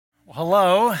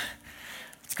Hello.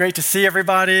 It's great to see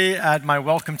everybody. Add my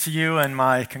welcome to you and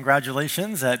my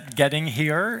congratulations at getting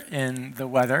here in the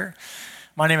weather.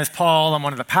 My name is Paul. I'm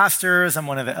one of the pastors. I'm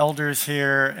one of the elders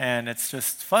here, and it's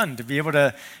just fun to be able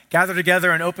to gather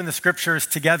together and open the scriptures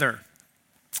together.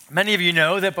 Many of you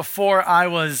know that before I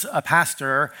was a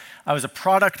pastor, I was a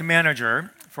product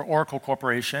manager for Oracle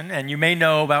Corporation, and you may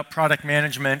know about product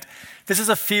management. This is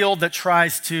a field that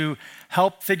tries to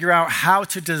help figure out how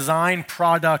to design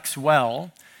products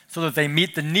well so that they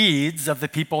meet the needs of the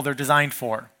people they're designed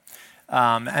for.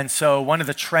 And so one of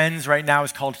the trends right now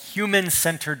is called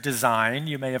human-centered design.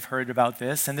 You may have heard about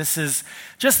this. And this is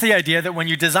just the idea that when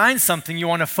you design something, you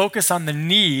want to focus on the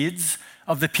needs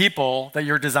of the people that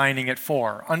you're designing it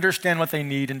for. Understand what they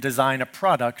need and design a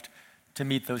product to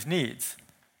meet those needs.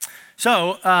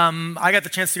 So I got the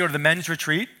chance to go to the men's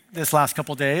retreat this last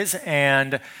couple days,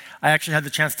 and I actually had the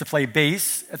chance to play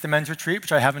bass at the men's retreat,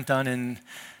 which I haven't done in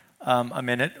a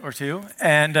minute or two.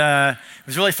 And it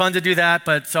was really fun to do that,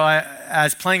 but so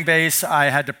as playing bass, I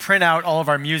had to print out all of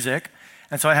our music.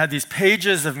 And so I had these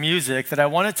pages of music that I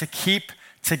wanted to keep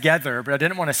together, but I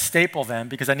didn't want to staple them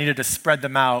because I needed to spread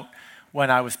them out when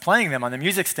I was playing them on the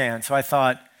music stand. So I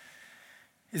thought,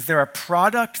 is there a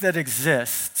product that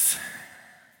exists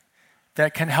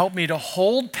that can help me to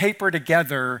hold paper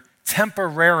together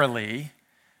temporarily,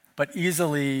 but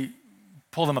easily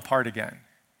pull them apart again?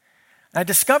 And I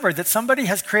discovered that somebody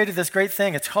has created this great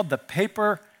thing. It's called the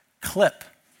paper clip.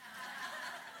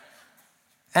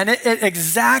 And it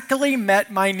exactly met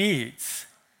my needs.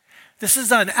 This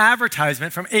is an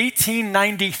advertisement from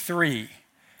 1893.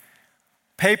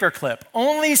 Paperclip,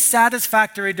 only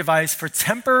satisfactory device for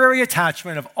temporary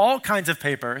attachment of all kinds of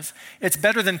papers. It's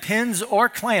better than pins or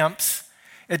clamps.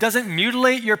 It doesn't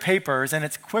mutilate your papers, and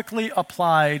it's quickly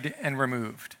applied and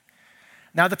removed.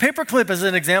 Now, the paperclip is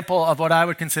an example of what I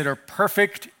would consider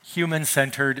perfect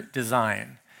human-centered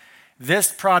design.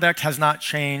 This product has not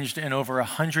changed in over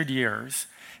 100 years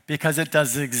because it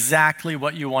does exactly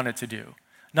what you want it to do,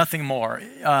 nothing more.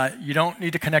 You don't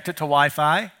need to connect it to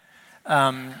Wi-Fi.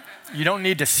 You don't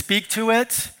need to speak to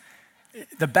it.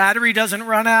 The battery doesn't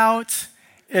run out.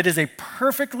 It is a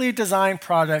perfectly designed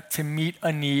product to meet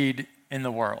a need in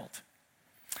the world.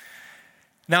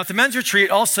 Now, at the men's retreat,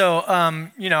 also,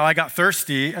 I got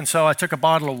thirsty, and so I took a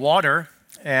bottle of water,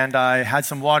 and I had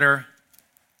some water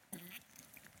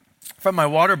from my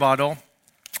water bottle.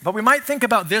 But we might think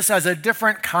about this as a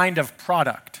different kind of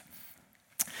product.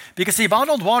 Because, see,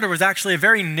 bottled water was actually a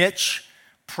very niche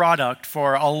product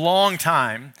for a long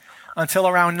time, until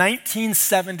around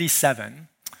 1977,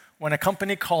 when a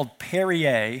company called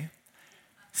Perrier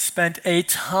spent a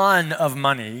ton of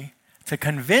money to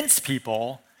convince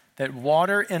people that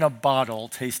water in a bottle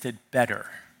tasted better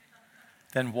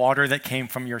than water that came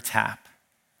from your tap.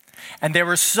 And they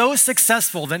were so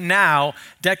successful that now,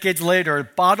 decades later,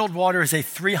 bottled water is a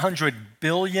 $300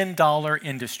 billion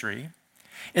industry.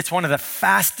 It's one of the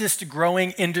fastest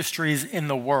growing industries in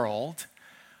the world.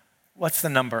 What's the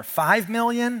number? 1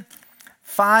 million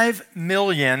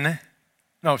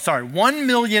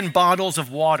bottles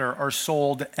of water are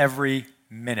sold every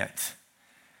minute.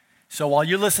 So while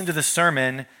you listen to this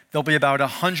sermon, there'll be about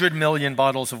 100 million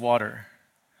bottles of water.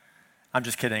 I'm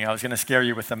just kidding. I was going to scare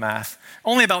you with the math.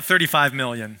 Only about 35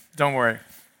 million. Don't worry.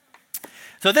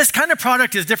 So this kind of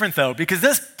product is different, though, because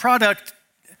this product,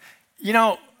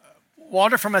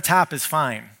 water from a tap is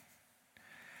fine.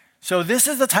 So this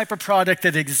is the type of product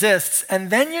that exists, and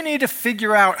then you need to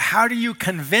figure out how do you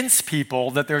convince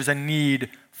people that there's a need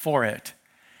for it?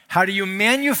 How do you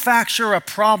manufacture a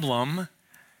problem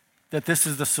that this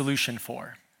is the solution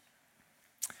for?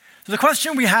 So the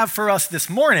question we have for us this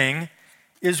morning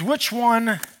is which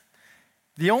one.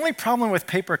 The only problem with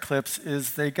paper clips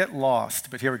is they get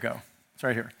lost, but here we go. It's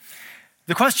right here.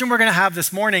 The question we're going to have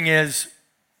this morning is,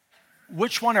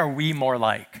 which one are we more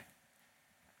like?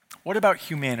 What about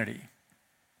humanity?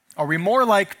 Are we more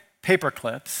like paper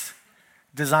clips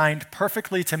designed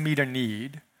perfectly to meet a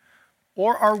need,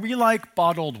 or are we like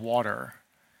bottled water?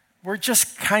 We're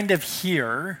just kind of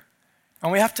here,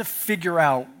 and we have to figure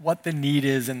out what the need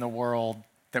is in the world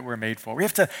that we're made for. We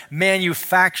have to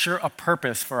manufacture a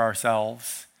purpose for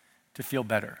ourselves to feel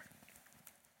better.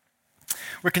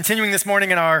 We're continuing this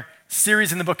morning in our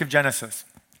series in the book of Genesis,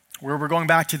 where we're going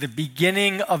back to the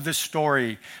beginning of the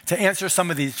story to answer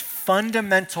some of these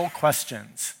fundamental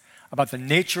questions about the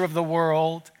nature of the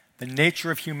world, the nature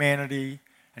of humanity,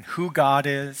 and who God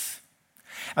is.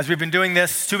 As we've been doing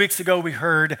this, 2 weeks ago we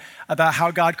heard about how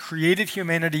God created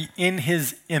humanity in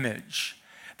his image,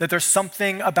 that there's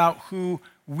something about who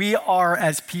we are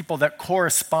as people that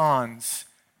corresponds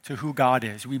to who God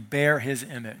is. We bear his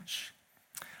image.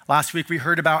 Last week we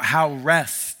heard about how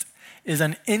rest is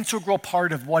an integral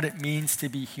part of what it means to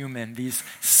be human, these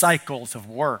cycles of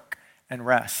work and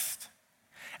rest.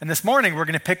 And this morning we're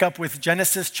going to pick up with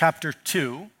Genesis chapter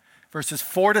 2, verses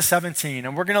 4 to 17,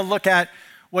 and we're going to look at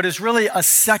what is really a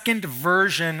second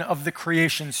version of the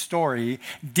creation story,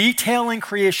 detailing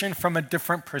creation from a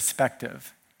different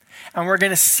perspective. And we're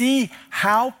going to see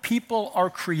how people are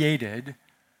created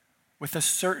with a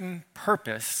certain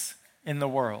purpose in the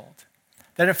world.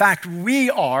 That in fact,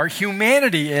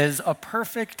 humanity is a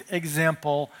perfect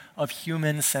example of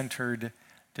human-centered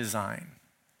design.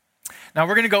 Now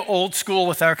we're going to go old school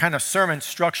with our kind of sermon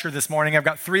structure this morning. I've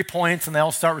got 3 points and they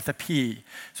all start with a P,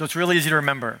 so it's really easy to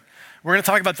remember. We're going to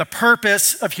talk about the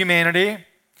purpose of humanity.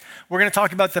 We're going to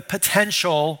talk about the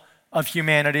potential of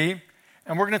humanity.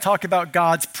 And we're going to talk about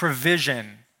God's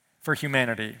provision for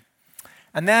humanity.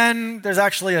 And then there's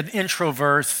actually an intro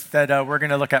verse that we're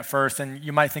going to look at first, and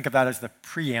you might think of that as the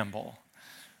preamble.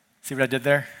 See what I did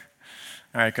there?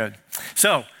 All right, good.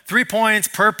 So 3 points: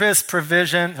 purpose,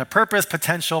 provision, purpose,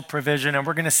 potential, provision, and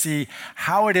we're going to see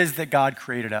how it is that God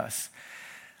created us.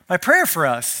 My prayer for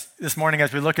us this morning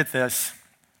as we look at this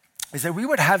is that we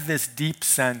would have this deep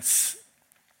sense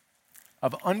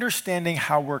of understanding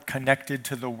how we're connected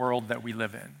to the world that we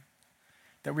live in.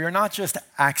 That we are not just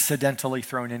accidentally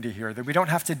thrown into here, that we don't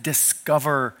have to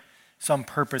discover some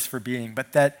purpose for being,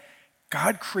 but that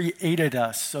God created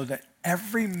us so that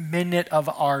every minute of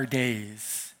our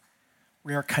days,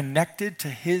 we are connected to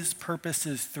his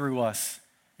purposes through us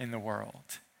in the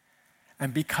world.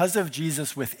 And because of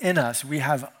Jesus within us, we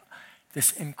have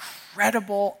this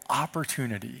incredible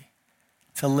opportunity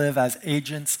to live as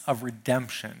agents of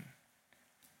redemption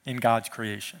in God's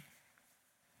creation.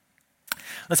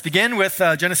 Let's begin with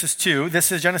Genesis 2.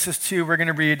 This is Genesis 2. We're going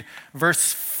to read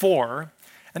verse 4.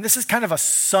 And this is kind of a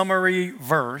summary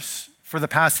verse for the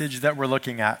passage that we're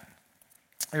looking at.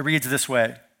 It reads this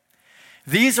way: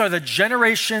 "These are the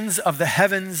generations of the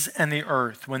heavens and the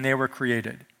earth when they were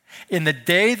created, in the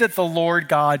day that the Lord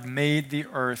God made the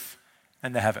earth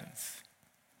and the heavens."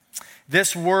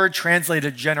 This word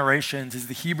translated generations is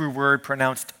the Hebrew word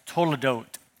pronounced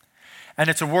toledot. And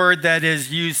it's a word that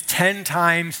is used 10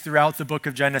 times throughout the book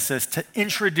of Genesis to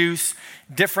introduce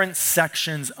different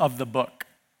sections of the book.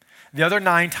 The other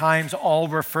 9 times all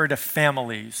refer to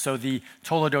families, so the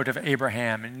toledot of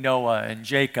Abraham and Noah and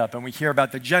Jacob, and we hear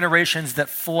about the generations that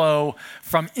flow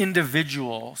from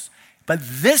individuals. But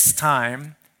this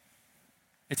time,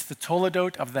 it's the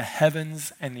toledot of the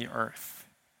heavens and the earth.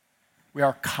 We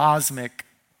are cosmic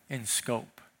in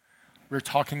scope. We're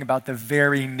talking about the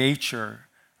very nature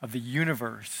of the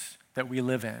universe that we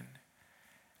live in.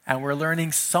 And we're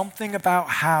learning something about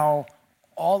how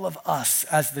all of us,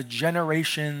 as the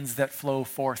generations that flow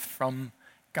forth from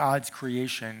God's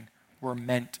creation, were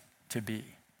meant to be.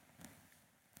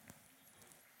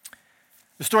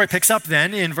 The story picks up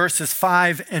then in verses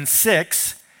 5 and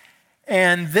 6.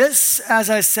 And this, as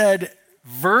I said,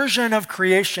 version of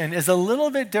creation is a little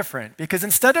bit different, because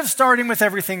instead of starting with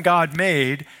everything God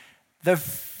made, the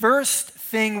first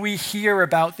thing we hear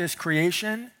about this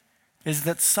creation is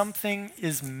that something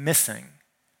is missing.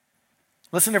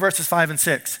 Listen to verses 5 and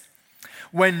 6.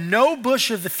 "When no bush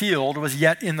of the field was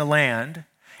yet in the land,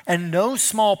 and no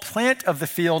small plant of the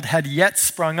field had yet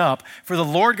sprung up, for the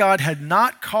Lord God had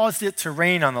not caused it to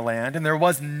rain on the land, and there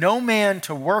was no man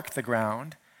to work the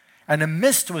ground, and a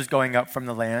mist was going up from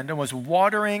the land and was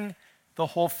watering the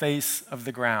whole face of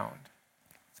the ground."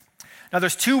 Now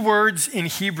there's 2 words in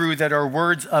Hebrew that are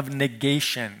words of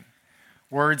negation.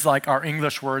 Words like our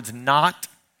English words not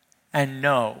and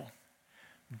no.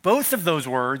 Both of those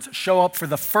words show up for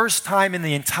the first time in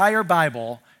the entire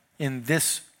Bible in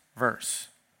this verse,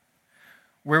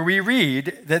 where we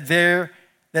read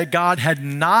that God had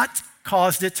not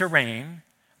caused it to rain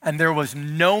and there was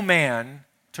no man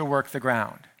to work the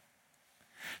ground.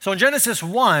 So in Genesis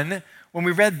 1, when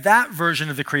we read that version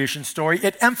of the creation story,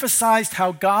 it emphasized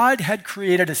how God had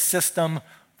created a system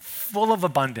full of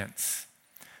abundance.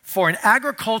 For an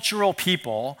agricultural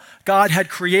people, God had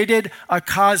created a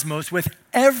cosmos with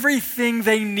everything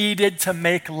they needed to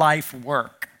make life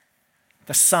work.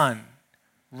 The sun,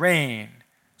 rain,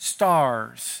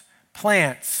 stars,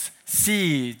 plants,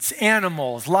 seeds,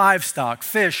 animals, livestock,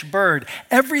 fish, bird.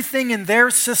 Everything in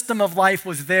their system of life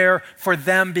was there for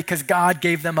them because God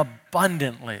gave them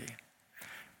abundantly.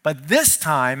 But this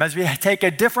time, as we take a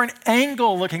different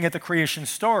angle looking at the creation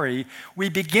story, we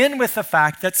begin with the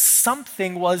fact that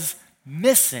something was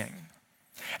missing.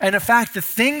 And in fact, the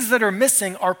things that are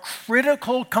missing are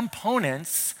critical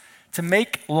components to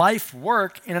make life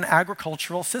work in an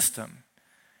agricultural system.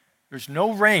 There's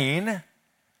no rain,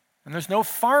 and there's no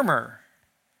farmer.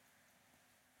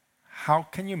 how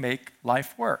can you make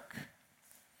life work?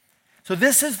 So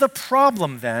this is the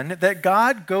problem then that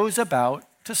God goes about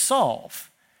to solve.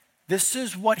 This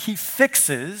is what he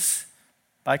fixes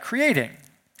by creating.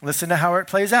 Listen to how it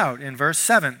plays out in verse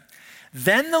 7.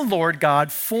 Then the Lord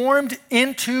God formed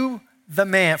the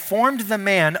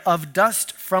man of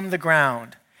dust from the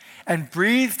ground and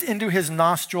breathed into his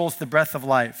nostrils the breath of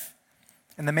life.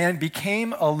 And the man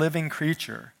became a living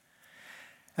creature.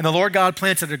 And the Lord God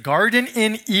planted a garden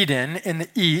in Eden in the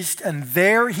east, and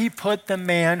there he put the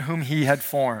man whom he had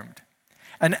formed.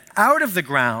 And out of the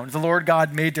ground the Lord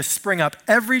God made to spring up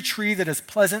every tree that is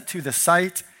pleasant to the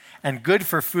sight and good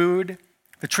for food.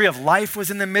 The tree of life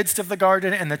was in the midst of the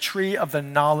garden, and the tree of the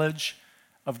knowledge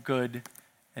of good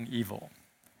and evil.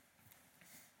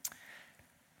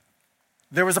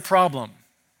 There was a problem.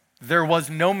 There was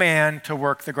no man to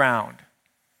work the ground.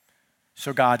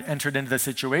 So God entered into the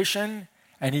situation,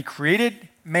 and he created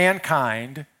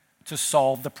mankind to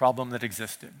solve the problem that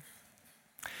existed.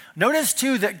 Notice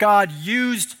too that God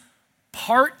used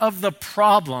part of the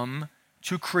problem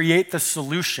to create the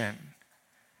solution.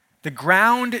 The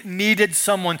ground needed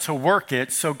someone to work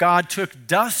it, so God took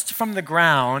dust from the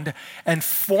ground and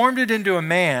formed it into a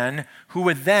man who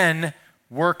would then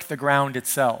work the ground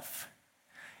itself.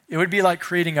 It would be like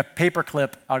creating a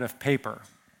paperclip out of paper.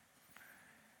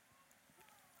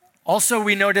 Also,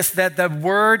 we notice that the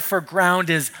word for ground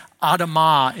is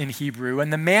Adamah in Hebrew,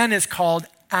 and the man is called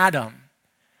Adam.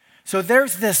 So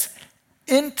there's this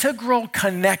integral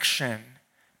connection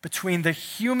between the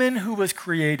human who was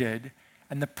created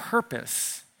and the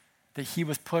purpose that he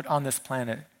was put on this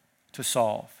planet to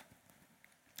solve.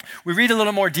 We read a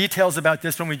little more details about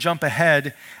this when we jump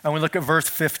ahead and we look at verse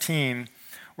 15,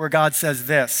 where God says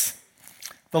this: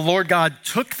 the Lord God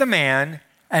took the man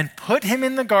and put him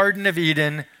in the Garden of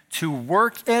Eden to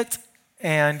work it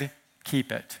and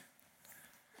keep it.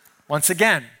 Once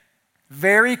again,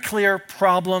 very clear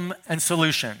problem and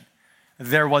solution.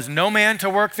 There was no man to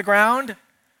work the ground.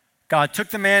 God took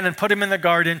the man and put him in the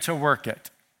garden to work it.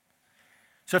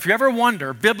 So if you ever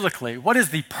wonder, biblically, what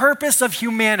is the purpose of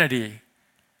humanity?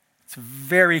 It's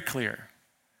very clear.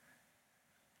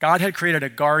 God had created a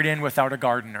garden without a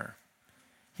gardener.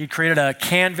 He created a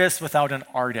canvas without an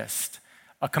artist,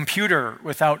 a computer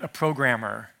without a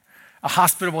programmer, a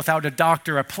hospital without a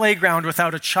doctor, a playground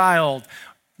without a child.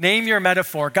 Name your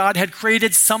metaphor. God had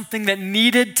created something that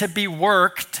needed to be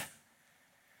worked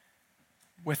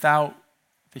without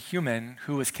the human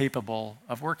who was capable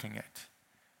of working it.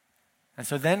 And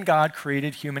so then God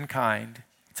created humankind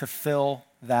to fill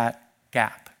that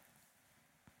gap.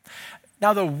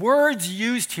 Now, the words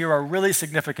used here are really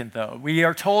significant, though. We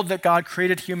are told that God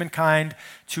created humankind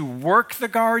to work the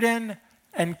garden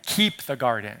and keep the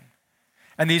garden.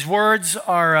 And these words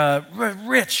are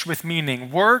rich with meaning.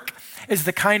 Work is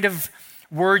the kind of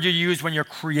word you use when you're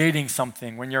creating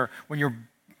something, when you're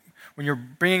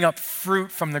bringing up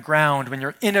fruit from the ground, when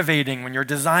you're innovating, when you're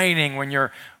designing, when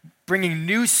you're bringing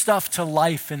new stuff to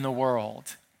life in the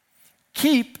world.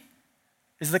 Keep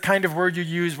is the kind of word you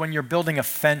use when you're building a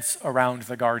fence around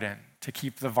the garden to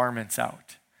keep the varmints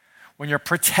out, when you're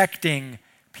protecting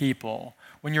people,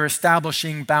 when you're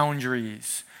establishing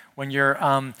boundaries, when you're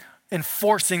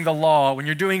enforcing the law, when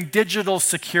you're doing digital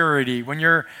security, when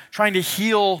you're trying to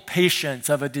heal patients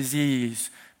of a disease,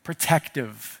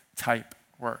 protective type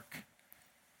work.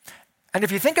 And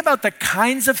if you think about the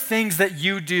kinds of things that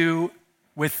you do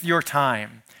with your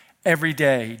time every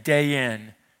day, day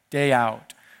in, day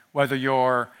out, whether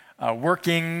you're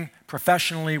working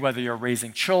professionally, whether you're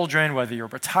raising children, whether you're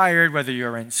retired, whether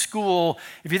you're in school,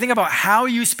 if you think about how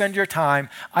you spend your time,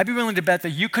 I'd be willing to bet that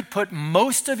you could put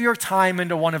most of your time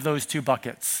into one of those two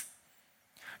buckets.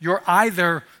 You're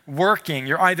either working,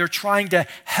 you're either trying to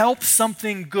help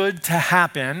something good to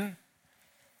happen,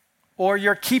 or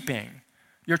you're keeping.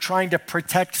 You're trying to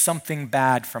protect something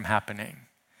bad from happening.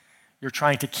 You're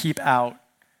trying to keep out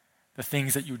the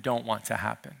things that you don't want to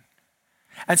happen.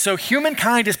 And so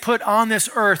humankind is put on this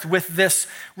earth with this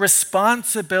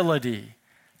responsibility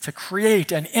to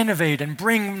create and innovate and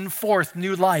bring forth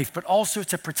new life, but also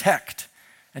to protect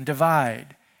and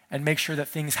divide and make sure that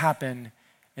things happen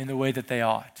in the way that they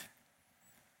ought.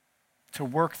 To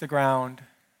work the ground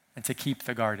and to keep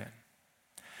the garden.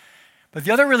 But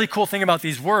the other really cool thing about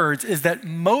these words is that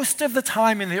most of the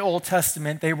time in the Old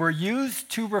Testament, they were used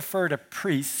to refer to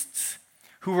priests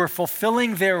who were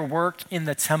fulfilling their work in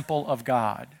the temple of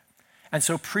God. And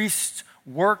so priests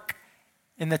work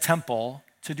in the temple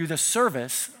to do the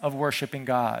service of worshiping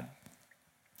God.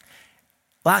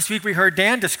 Last week we heard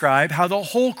Dan describe how the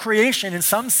whole creation in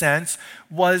some sense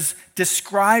was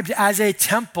described as a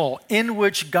temple in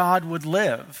which God would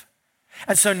live.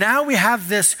 And so now we have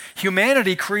this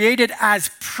humanity created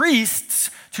as priests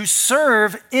to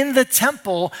serve in the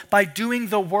temple by doing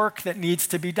the work that needs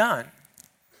to be done.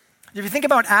 If you think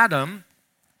about Adam,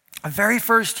 a very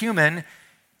first human,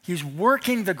 he's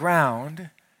working the ground,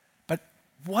 but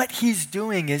what he's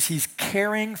doing is he's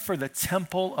caring for the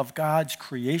temple of God's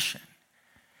creation.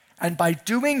 And by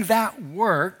doing that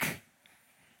work,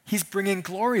 he's bringing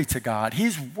glory to God.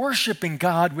 He's worshiping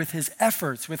God with his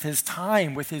efforts, with his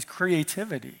time, with his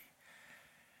creativity.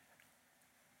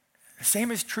 The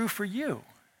same is true for you.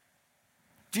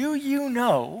 Do you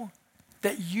know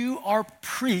that you are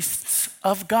priests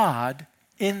of God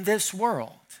in this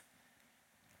world?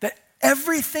 That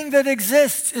everything that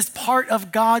exists is part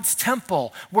of God's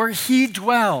temple where he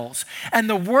dwells. And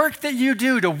the work that you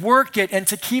do to work it and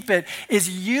to keep it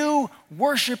is you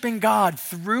worshiping God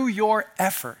through your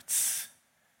efforts.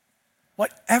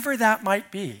 Whatever that might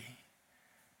be,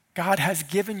 God has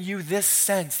given you this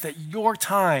sense that your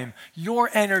time, your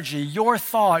energy, your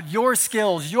thought, your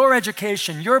skills, your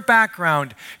education, your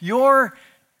background,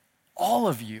 all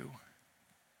of you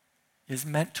is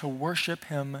meant to worship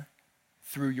him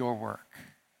through your work.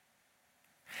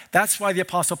 That's why the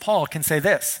Apostle Paul can say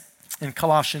this in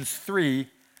Colossians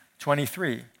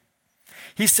 3:23.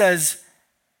 He says,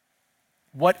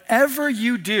 "Whatever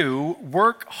you do,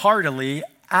 work heartily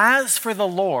as for the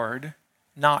Lord,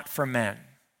 not for men."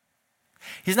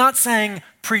 He's not saying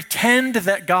pretend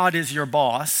that God is your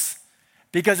boss,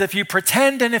 because if you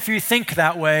pretend and if you think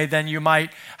that way, then you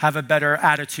might have a better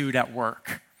attitude at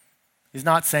work. He's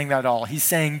not saying that at all. He's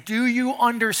saying, do you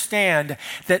understand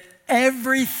that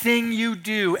everything you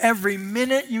do, every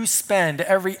minute you spend,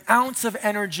 every ounce of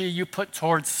energy you put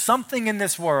towards something in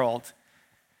this world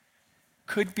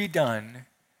could be done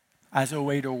as a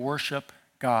way to worship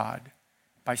God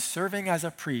by serving as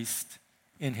a priest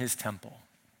in his temple?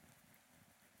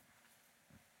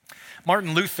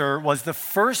 Martin Luther was the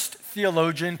first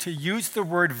theologian to use the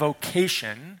word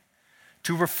vocation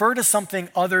to refer to something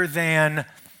other than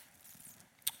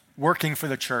working for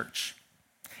the church.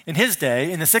 In his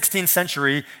day, in the 16th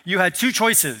century, you had two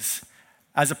choices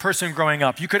as a person growing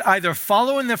up. You could either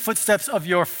follow in the footsteps of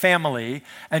your family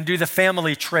and do the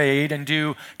family trade and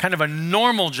do kind of a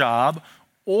normal job,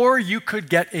 or you could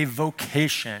get a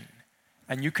vocation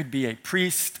and you could be a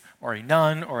priest or a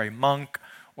nun or a monk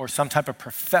or some type of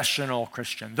professional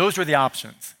Christian. Those were the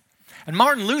options. And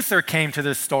Martin Luther came to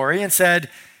this story and said,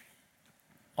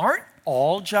 aren't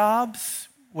all jobs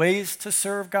ways to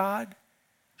serve God?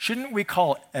 Shouldn't we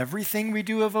call everything we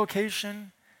do a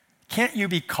vocation? Can't you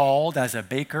be called as a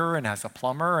baker and as a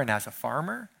plumber and as a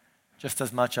farmer just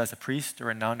as much as a priest or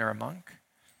a nun or a monk?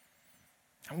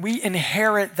 We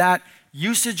inherit that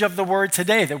usage of the word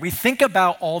today, that we think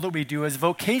about all that we do as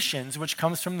vocations, which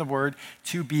comes from the word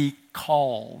to be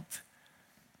called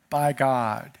by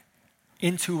God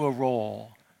into a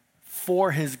role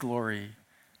for his glory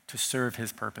to serve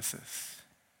his purposes.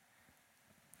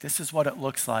 This is what it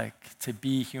looks like to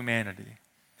be humanity.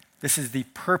 This is the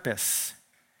purpose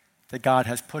that God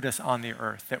has put us on the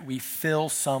earth, that we fill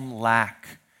some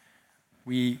lack,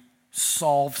 we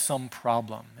solve some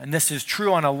problem. And this is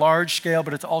true on a large scale,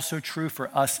 but it's also true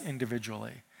for us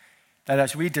individually. That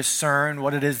as we discern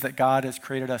what it is that God has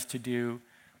created us to do,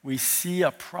 we see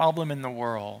a problem in the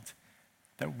world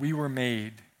that we were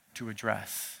made to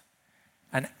address.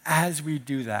 And as we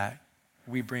do that,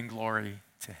 we bring glory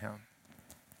to him.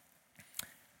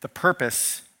 The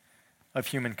purpose of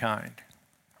humankind.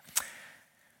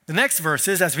 The next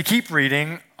verses, as we keep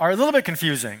reading, are a little bit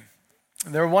confusing.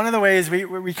 They're one of the ways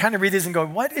we kind of read these and go,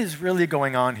 what is really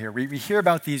going on here? We hear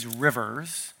about these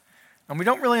rivers, and we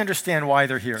don't really understand why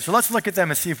they're here. So let's look at them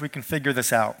and see if we can figure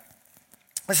this out.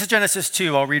 This is Genesis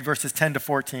 2. I'll read verses 10 to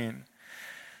 14.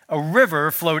 A river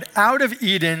flowed out of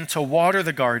Eden to water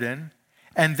the garden,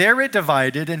 and there it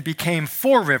divided and became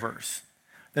 4 rivers.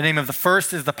 The name of the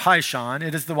first is the Pishon.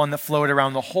 It is the one that flowed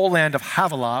around the whole land of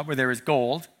Havilah, where there is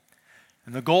gold,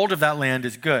 and the gold of that land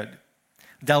is good.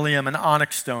 Bdellium and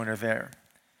onyx stone are there.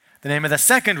 The name of the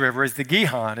second river is the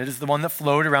Gihon. It is the one that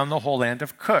flowed around the whole land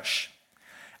of Cush.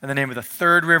 And the name of the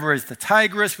third river is the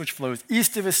Tigris, which flows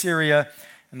east of Assyria.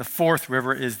 And the fourth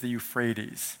river is the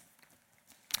Euphrates.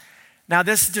 Now,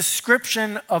 this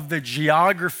description of the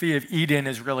geography of Eden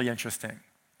is really interesting.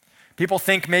 People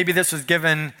think maybe this was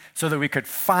given so that we could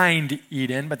find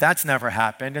Eden, but that's never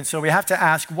happened. And so we have to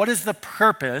ask, what is the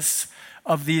purpose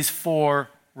of these 4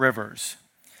 rivers?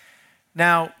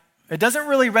 Now, it doesn't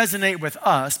really resonate with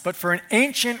us, but for an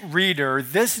ancient reader,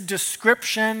 this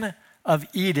description of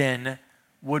Eden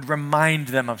would remind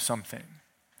them of something.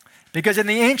 Because in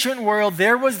the ancient world,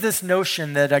 there was this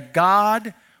notion that a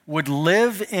god would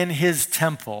live in his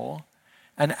temple,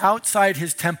 and outside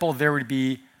his temple there would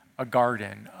be a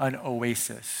garden, an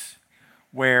oasis,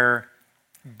 where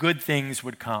good things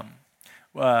would come.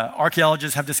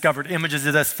 Archaeologists have discovered images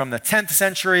of this from the 10th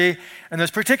century, and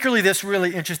there's particularly this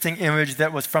really interesting image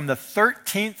that was from the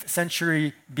 13th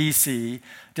century BC,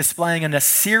 displaying an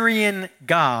Assyrian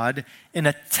god in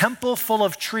a temple full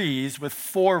of trees with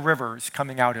 4 rivers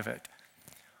coming out of it.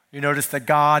 You notice the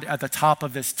god at the top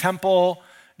of this temple,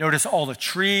 notice all the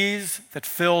trees that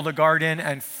fill the garden,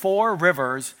 and 4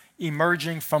 rivers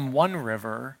emerging from one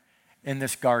river in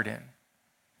this garden.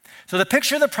 So the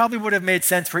picture that probably would have made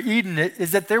sense for Eden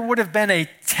is that there would have been a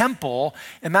temple,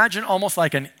 imagine almost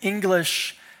like an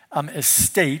English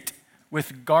estate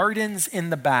with gardens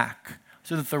in the back,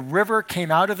 so that the river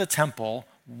came out of the temple,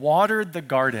 watered the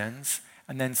gardens,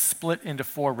 and then split into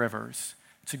 4 rivers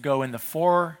to go in the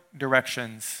 4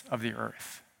 directions of the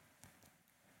earth.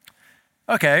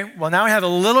 Okay, well now I have a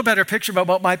little better picture about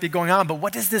what might be going on, but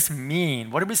what does this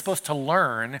mean? What are we supposed to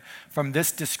learn from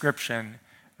this description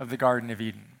of the Garden of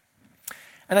Eden?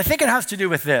 And I think it has to do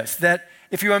with this, that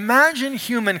if you imagine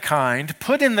humankind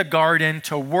put in the garden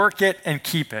to work it and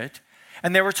keep it,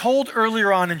 and they were told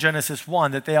earlier on in Genesis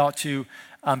 1 that they ought to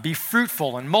be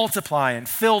fruitful and multiply and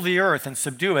fill the earth and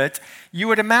subdue it, you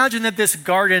would imagine that this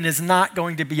garden is not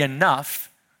going to be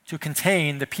enough to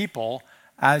contain the people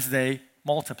as they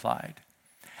multiplied.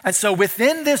 And so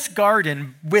within this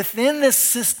garden, within this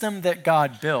system that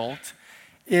God built,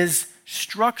 is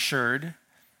structured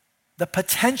the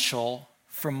potential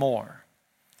for more.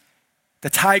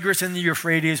 The Tigris and the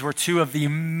Euphrates were 2 of the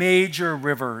major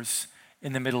rivers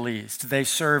in the Middle East. They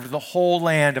served the whole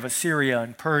land of Assyria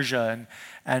and Persia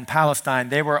and Palestine.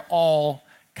 They were all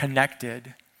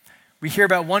connected. We hear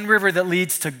about one river that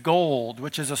leads to gold,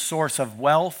 which is a source of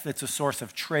wealth. It's a source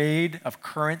of trade, of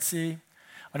currency.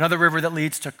 Another river that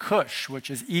leads to Cush,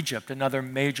 which is Egypt, another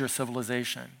major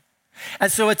civilization.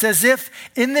 And so it's as if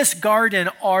in this garden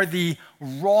are the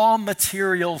raw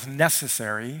materials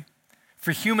necessary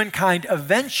for humankind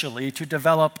eventually to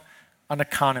develop an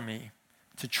economy,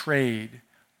 to trade,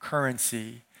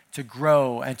 currency, to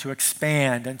grow and to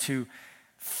expand and to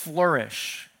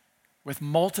flourish with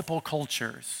multiple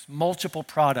cultures, multiple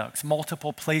products,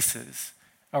 multiple places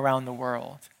around the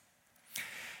world.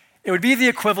 It would be the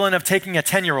equivalent of taking a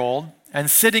 10-year-old and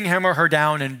sitting him or her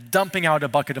down and dumping out a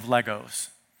bucket of Legos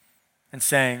and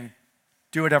saying,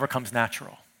 do whatever comes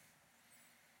natural.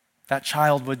 That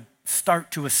child would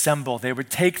start to assemble. They would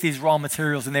take these raw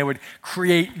materials and they would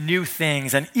create new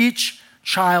things. And each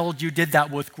child you did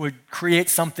that with would create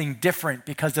something different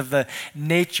because of the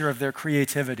nature of their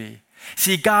creativity.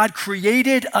 See, God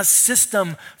created a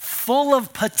system full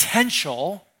of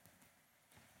potential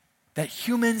that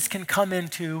humans can come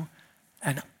into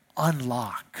and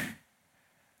unlock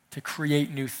to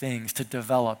create new things, to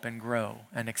develop and grow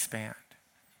and expand.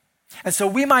 And so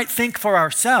we might think for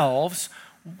ourselves,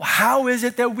 how is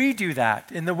it that we do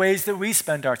that in the ways that we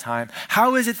spend our time?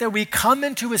 How is it that we come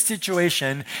into a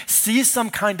situation, see some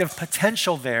kind of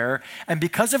potential there, and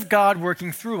because of God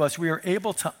working through us, we are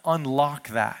able to unlock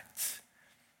that?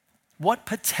 What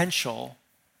potential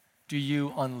do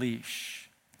you unleash?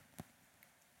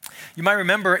 You might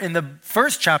remember in the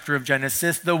first chapter of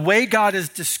Genesis, the way God is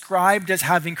described as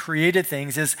having created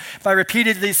things is by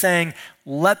repeatedly saying,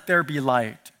 let there be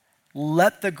light.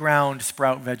 Let the ground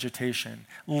sprout vegetation.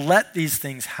 Let these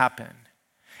things happen.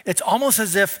 It's almost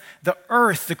as if the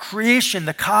earth, the creation,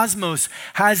 the cosmos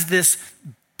has this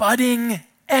budding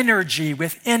energy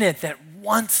within it that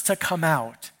wants to come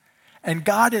out. And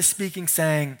God is speaking,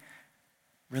 saying,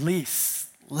 release,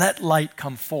 let light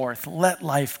come forth, let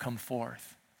life come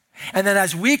forth. And then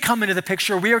as we come into the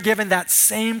picture, we are given that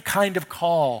same kind of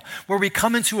call where we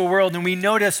come into a world and we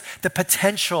notice the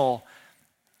potential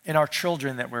in our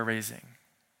children that we're raising.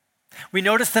 We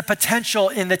notice the potential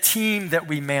in the team that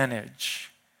we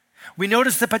manage. We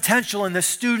notice the potential in the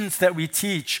students that we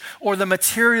teach, or the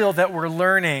material that we're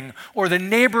learning, or the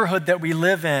neighborhood that we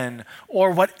live in,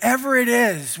 or whatever it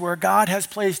is where God has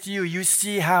placed you. You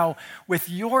see how with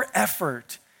your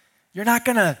effort, you're not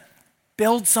going to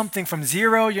build something from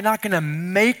zero. You're not going to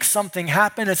make something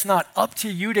happen. It's not up to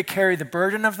you to carry the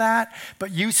burden of that,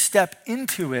 but you step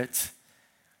into it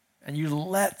and you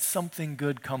let something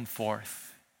good come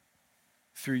forth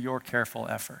through your careful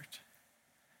effort.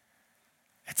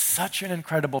 It's such an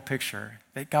incredible picture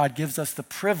that God gives us the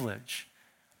privilege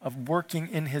of working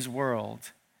in his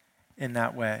world in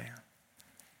that way.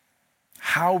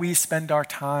 How we spend our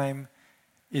time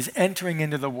is entering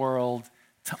into the world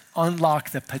to unlock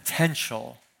the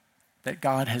potential that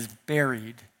God has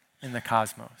buried in the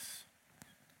cosmos.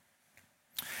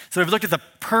 So we've looked at the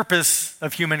purpose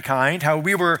of humankind, how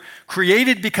we were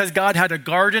created because God had a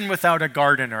garden without a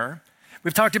gardener.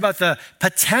 We've talked about the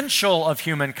potential of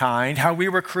humankind, how we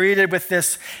were created with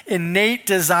this innate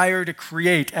desire to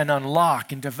create and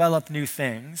unlock and develop new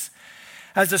things.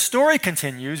 As the story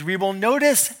continues, we will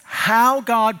notice how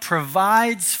God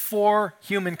provides for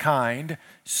humankind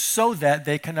so that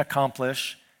they can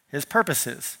accomplish his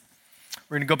purposes.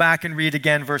 We're going to go back and read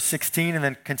again verse 16 and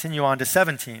then continue on to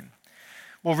 17.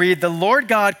 We'll read, "The Lord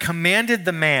God commanded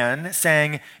the man,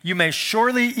 saying, 'You may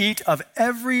surely eat of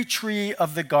every tree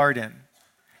of the garden,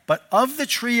 but of the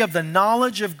tree of the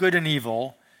knowledge of good and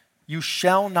evil you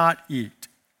shall not eat,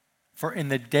 for in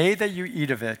the day that you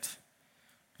eat of it,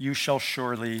 you shall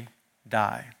surely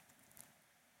die.'"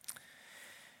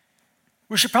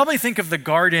 We should probably think of the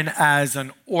garden as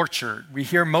an orchard. We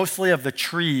hear mostly of the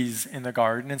trees in the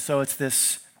garden, and so it's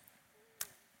this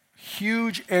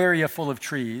huge area full of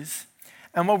trees.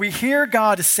 And what we hear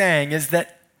God saying is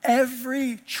that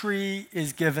every tree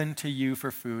is given to you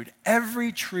for food,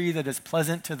 every tree that is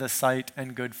pleasant to the sight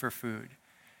and good for food.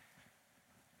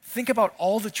 Think about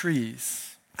all the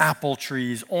trees: apple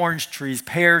trees, orange trees,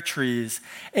 pear trees,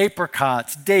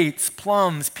 apricots, dates,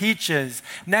 plums, peaches,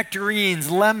 nectarines,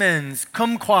 lemons,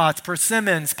 kumquats,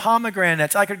 persimmons,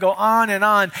 pomegranates. I could go on and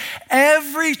on.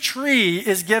 Every tree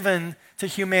is given to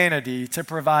humanity to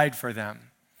provide for them.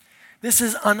 This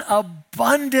is an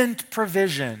abundant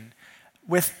provision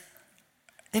with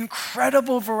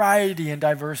incredible variety and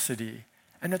diversity,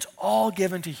 and it's all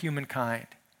given to humankind.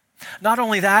 Not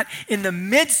only that, in the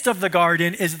midst of the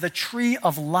garden is the tree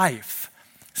of life,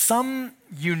 some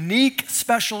unique,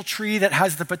 special tree that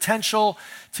has the potential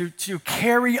to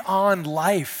carry on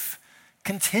life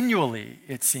continually,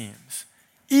 it seems.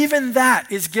 Even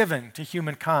that is given to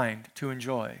humankind to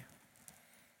enjoy.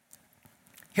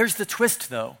 Here's the twist,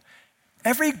 though.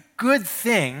 Every good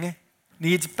thing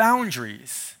needs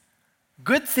boundaries.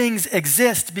 Good things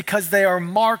exist because they are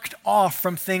marked off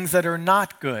from things that are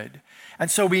not good.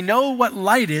 And so we know what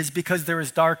light is because there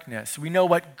is darkness. We know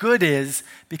what good is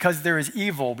because there is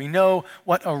evil. We know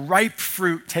what a ripe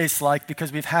fruit tastes like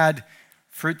because we've had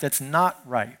fruit that's not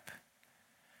ripe.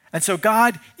 And so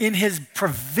God, in his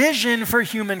provision for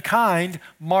humankind,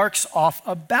 marks off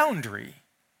a boundary.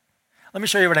 Let me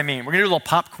show you what I mean. We're going to do a little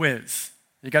pop quiz.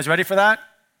 You guys ready for that?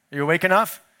 Are you awake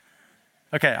enough?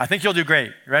 Okay, I think you'll do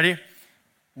great. You ready?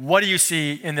 What do you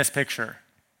see in this picture?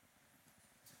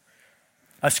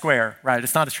 A square, right?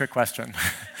 It's not a trick question.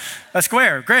 A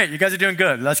square, great. You guys are doing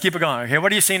good. Let's keep it going. Okay, what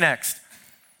do you see next?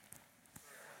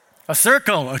 A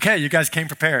circle. Okay, you guys came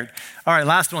prepared. All right,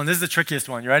 last one. This is the trickiest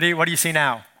one. You ready? What do you see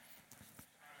now?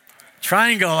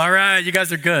 Triangle. All right, you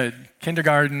guys are good.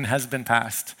 Kindergarten has been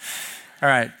passed. All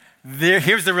right,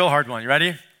 here's the real hard one. You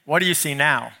ready? What do you see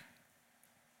now?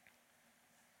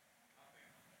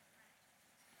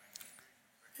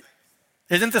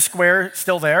 Isn't the square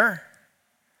still there?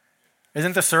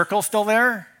 Isn't the circle still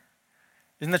there?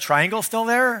 Isn't the triangle still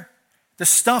there? The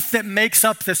stuff that makes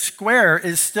up the square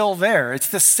is still there. It's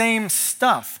the same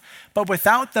stuff. But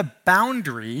without the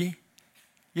boundary,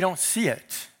 you don't see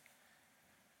it.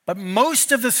 But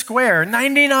most of the square,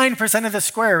 99% of the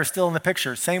square is still in the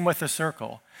picture. Same with the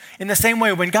circle. In the same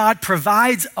way, when God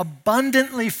provides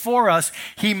abundantly for us,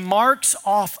 he marks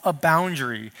off a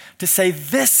boundary to say,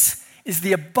 this is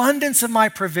the abundance of my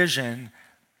provision,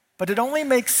 but it only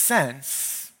makes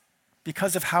sense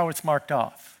because of how it's marked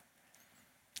off.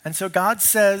 And so God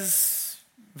says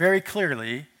very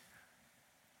clearly,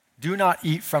 do not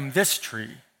eat from this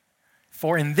tree,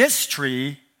 for in this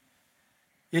tree,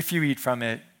 if you eat from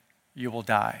it, you will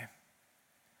die.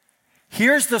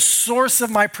 Here's the source of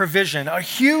my provision, a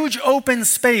huge open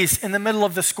space in the middle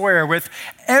of the square with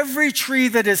every tree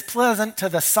that is pleasant to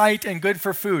the sight and good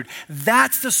for food.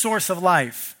 That's the source of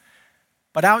life.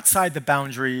 But outside the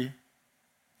boundary,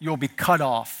 you'll be cut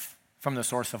off from the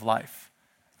source of life.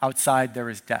 Outside, there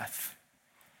is death.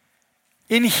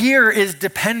 In here is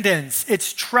dependence,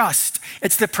 it's trust,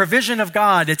 it's the provision of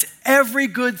God, it's every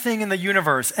good thing in the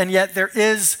universe, and yet there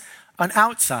is an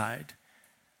outside.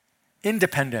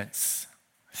 Independence,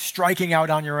 striking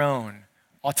out on your own,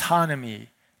 autonomy,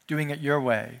 doing it your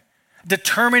way,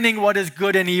 determining what is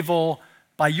good and evil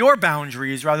by your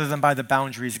boundaries rather than by the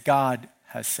boundaries God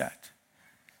has set.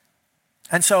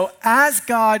 And so as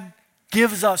God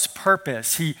gives us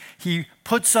purpose, he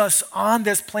puts us on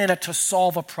this planet to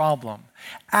solve a problem.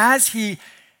 As he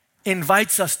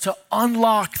invites us to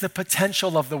unlock the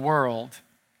potential of the world,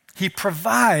 he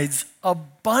provides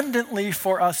abundantly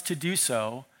for us to do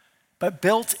so. But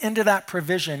built into that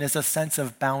provision is a sense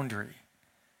of boundary,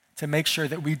 to make sure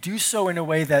that we do so in a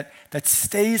way that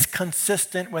stays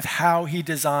consistent with how he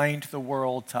designed the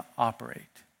world to operate.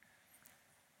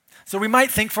 So we might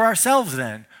think for ourselves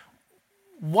then,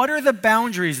 what are the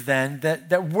boundaries then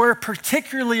that we're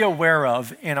particularly aware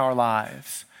of in our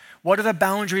lives? What are the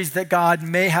boundaries that God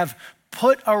may have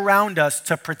put around us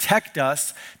to protect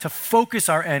us, to focus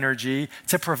our energy,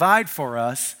 to provide for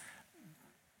us,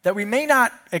 that we may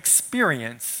not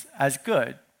experience as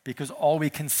good because all we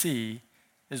can see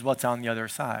is what's on the other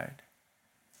side?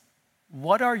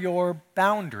 What are your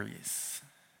boundaries?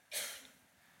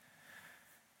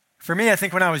 For me, I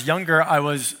think when I was younger, I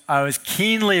was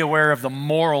keenly aware of the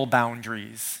moral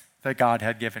boundaries that God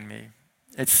had given me.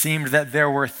 It seemed that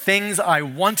there were things I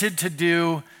wanted to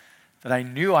do that I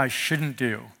knew I shouldn't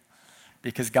do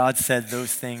because God said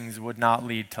those things would not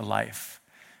lead to life.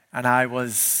 And I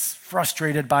was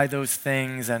frustrated by those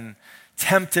things and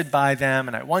tempted by them,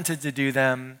 and I wanted to do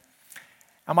them.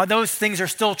 And while those things are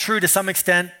still true to some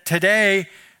extent today,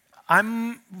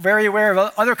 I'm very aware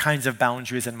of other kinds of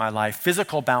boundaries in my life,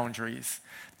 physical boundaries,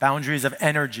 boundaries of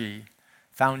energy,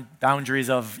 boundaries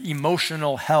of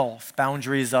emotional health,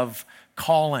 boundaries of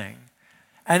calling.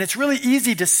 And it's really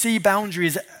easy to see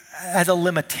boundaries as a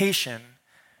limitation,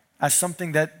 as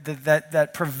something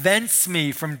that prevents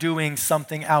me from doing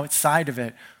something outside of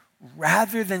it,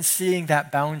 rather than seeing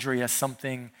that boundary as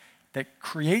something that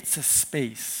creates a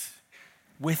space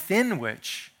within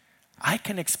which I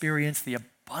can experience the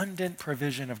abundant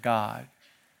provision of God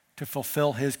to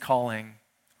fulfill his calling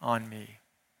on me.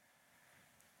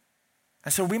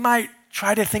 And so we might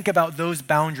try to think about those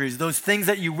boundaries, those things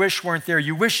that you wish weren't there.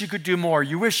 You wish you could do more.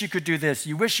 You wish you could do this.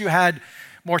 You wish you had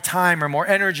more time or more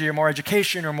energy or more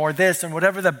education or more this, and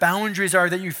whatever the boundaries are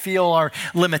that you feel are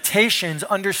limitations,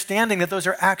 understanding that those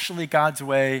are actually God's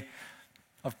way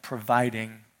of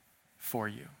providing for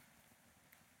you.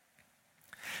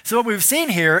 So what we've seen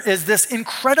here is this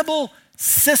incredible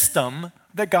system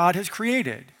that God has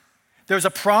created. There's a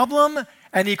problem,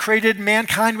 and he created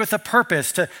mankind with a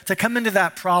purpose to come into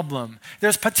that problem.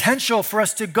 There's potential for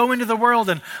us to go into the world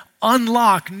and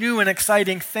unlock new and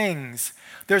exciting things.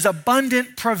 There's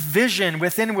abundant provision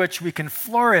within which we can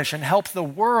flourish and help the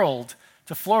world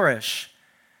to flourish.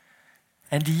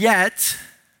 And yet,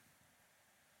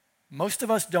 most of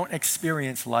us don't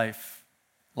experience life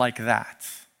like that.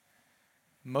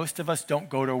 Most of us don't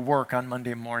go to work on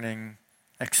Monday morning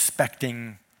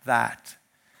expecting that.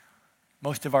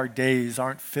 Most of our days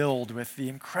aren't filled with the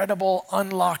incredible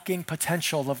unlocking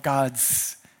potential of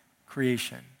God's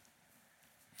creation.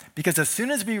 Because as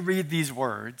soon as we read these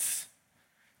words,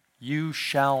 "You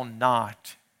shall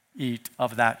not eat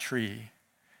of that tree,"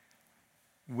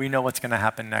 we know what's going to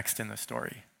happen next in the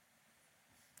story.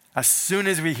 As soon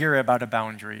as we hear about a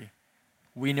boundary,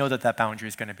 we know that boundary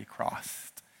is going to be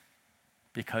crossed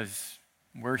because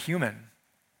we're human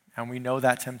and we know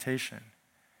that temptation.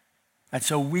 And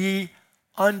so we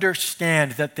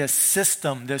understand that this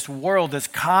system, this world, this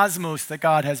cosmos that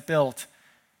God has built,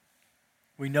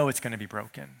 we know it's going to be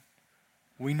broken.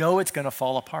 We know it's going to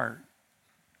fall apart.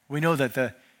 We know that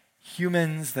the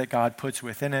humans that God puts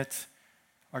within it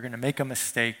are going to make a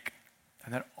mistake,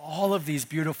 and that all of these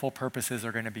beautiful purposes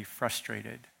are going to be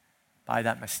frustrated by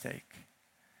that mistake.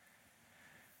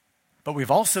 But we've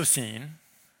also seen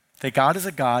that God is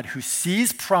a God who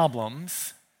sees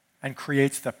problems and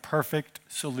creates the perfect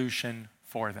solution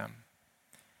for them.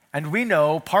 And we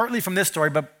know, partly from this story,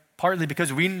 but partly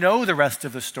because we know the rest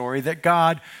of the story, that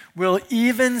God will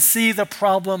even see the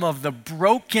problem of the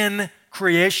broken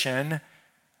creation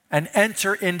and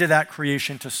enter into that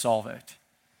creation to solve it.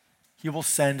 He will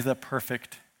send the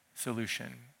perfect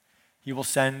solution. He will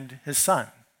send his son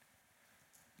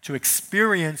to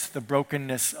experience the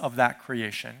brokenness of that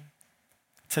creation,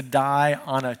 to die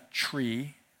on a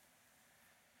tree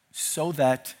so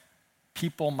that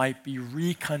people might be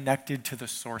reconnected to the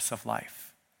source of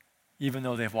life, even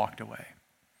though they've walked away.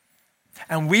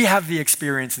 And we have the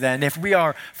experience then, if we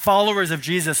are followers of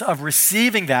Jesus, of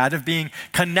receiving that, of being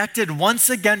connected once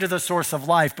again to the source of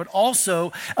life, but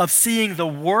also of seeing the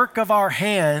work of our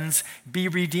hands be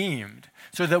redeemed,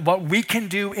 so that what we can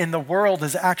do in the world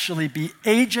is actually be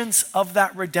agents of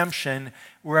that redemption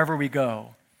wherever we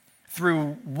go.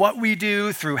 Through what we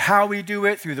do, through how we do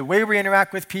it, through the way we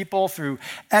interact with people, through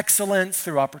excellence,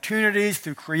 through opportunities,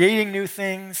 through creating new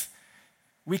things,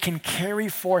 we can carry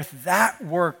forth that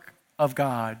work of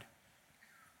God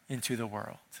into the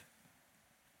world.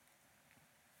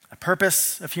 The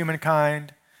purpose of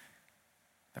humankind,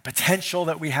 the potential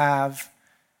that we have,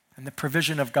 and the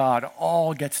provision of God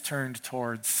all gets turned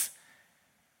towards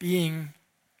being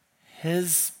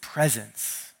his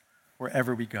presence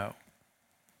wherever we go.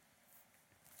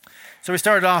 So we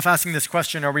started off asking this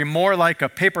question, are we more like a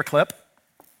paperclip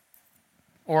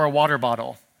or a water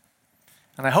bottle?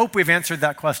 And I hope we've answered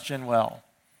that question well.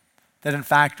 That in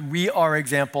fact, we are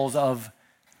examples of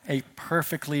a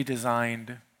perfectly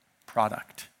designed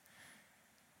product.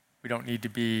 We don't need to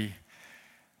be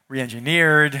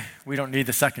re-engineered. We don't need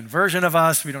the second version of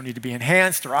us. We don't need to be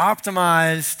enhanced or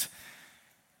optimized.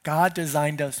 God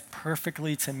designed us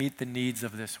perfectly to meet the needs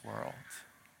of this world.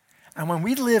 And when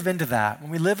we live into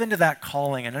that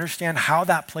calling and understand how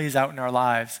that plays out in our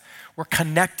lives, we're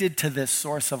connected to this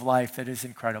source of life that is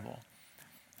incredible.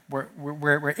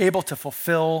 We're able to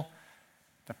fulfill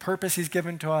the purpose he's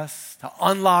given to us, to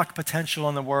unlock potential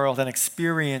in the world and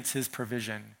experience his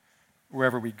provision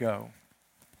wherever we go.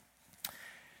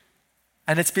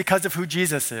 And it's because of who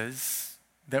Jesus is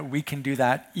that we can do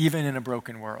that even in a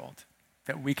broken world,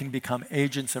 that we can become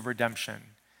agents of redemption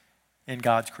in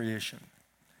God's creation.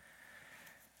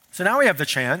 So now we have the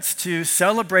chance to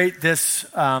celebrate this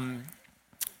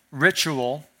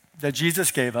ritual that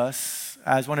Jesus gave us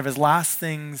as one of his last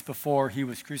things before he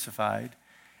was crucified,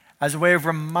 as a way of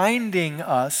reminding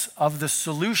us of the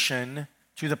solution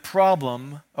to the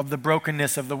problem of the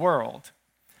brokenness of the world.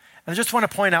 And I just want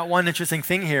to point out one interesting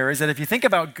thing here is that if you think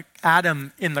about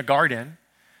Adam in the garden,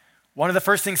 one of the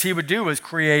first things he would do was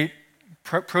create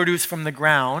produce from the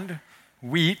ground,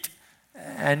 wheat,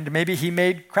 and maybe he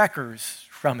made crackers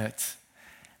from it.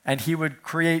 And he would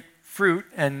create fruit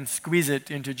and squeeze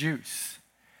it into juice.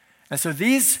 And so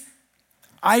these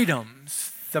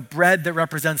items, the bread that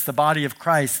represents the body of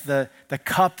Christ, the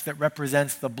cup that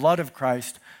represents the blood of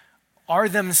Christ, are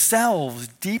themselves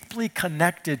deeply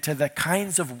connected to the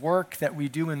kinds of work that we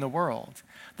do in the world.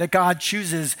 That God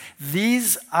chooses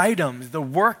these items, the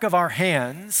work of our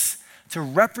hands, to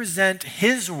represent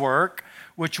his work,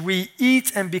 which we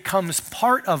eat and becomes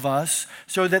part of us,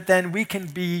 so that then we can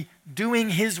be doing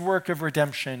his work of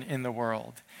redemption in the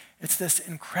world. It's this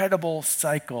incredible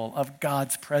cycle of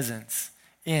God's presence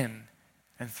in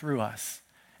and through us.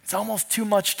 It's almost too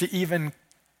much to even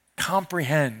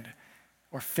comprehend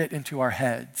or fit into our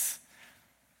heads,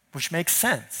 which makes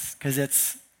sense because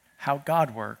it's how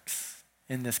God works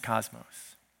in this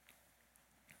cosmos.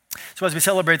 So as we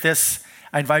celebrate this,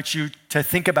 I invite you to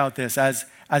think about this as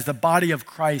the body of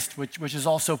Christ, which is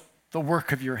also the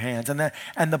work of your hands, and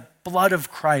the blood of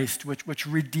Christ, which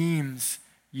redeems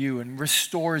you and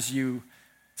restores you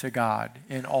to God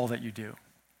in all that you do.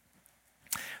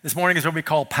 This morning is what we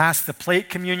call pass the plate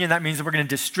communion. That means that we're going to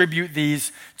distribute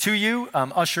these to you.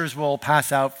 Ushers will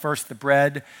pass out first the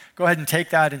bread. Go ahead and take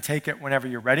that and take it whenever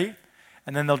you're ready.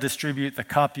 And then they'll distribute the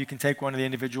cup. You can take one of the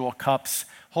individual cups,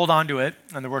 hold on to it,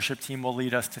 and the worship team will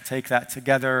lead us to take that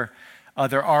together.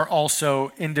 There are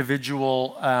also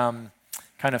individual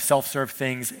kind of self-serve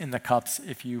things in the cups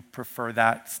if you prefer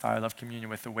that style of communion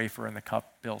with the wafer and the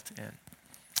cup built in.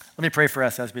 Let me pray for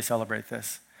us as we celebrate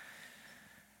this.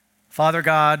 Father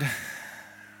God,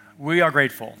 we are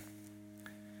grateful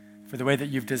for the way that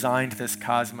you've designed this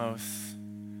cosmos,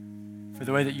 for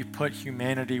the way that you put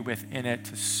humanity within it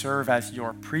to serve as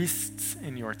your priests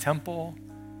in your temple,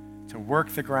 to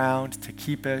work the ground, to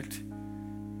keep it,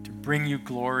 to bring you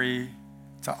glory,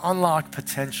 to unlock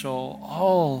potential,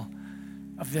 all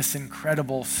of this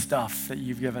incredible stuff that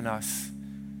you've given us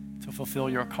to fulfill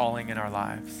your calling in our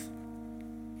lives.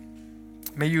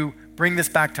 May you bring this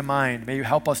back to mind. May you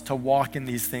help us to walk in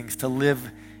these things, to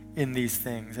live in these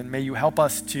things. And may you help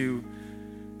us to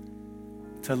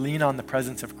lean on the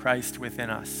presence of Christ within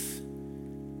us,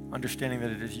 understanding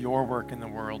that it is your work in the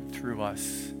world through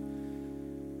us,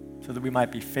 so that we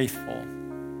might be faithful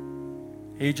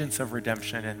agents of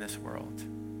redemption in this world.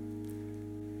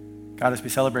 God, as we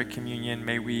celebrate communion,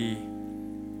 may we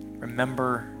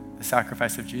remember the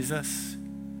sacrifice of Jesus.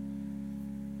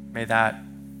 May that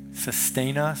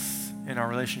sustain us in our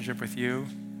relationship with you,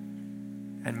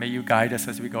 and may you guide us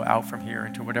as we go out from here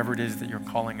into whatever it is that you're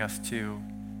calling us to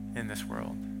in this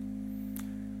world.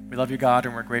 We love you, God,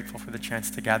 and we're grateful for the chance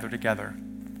to gather together.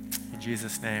 In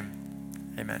Jesus' name,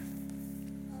 amen.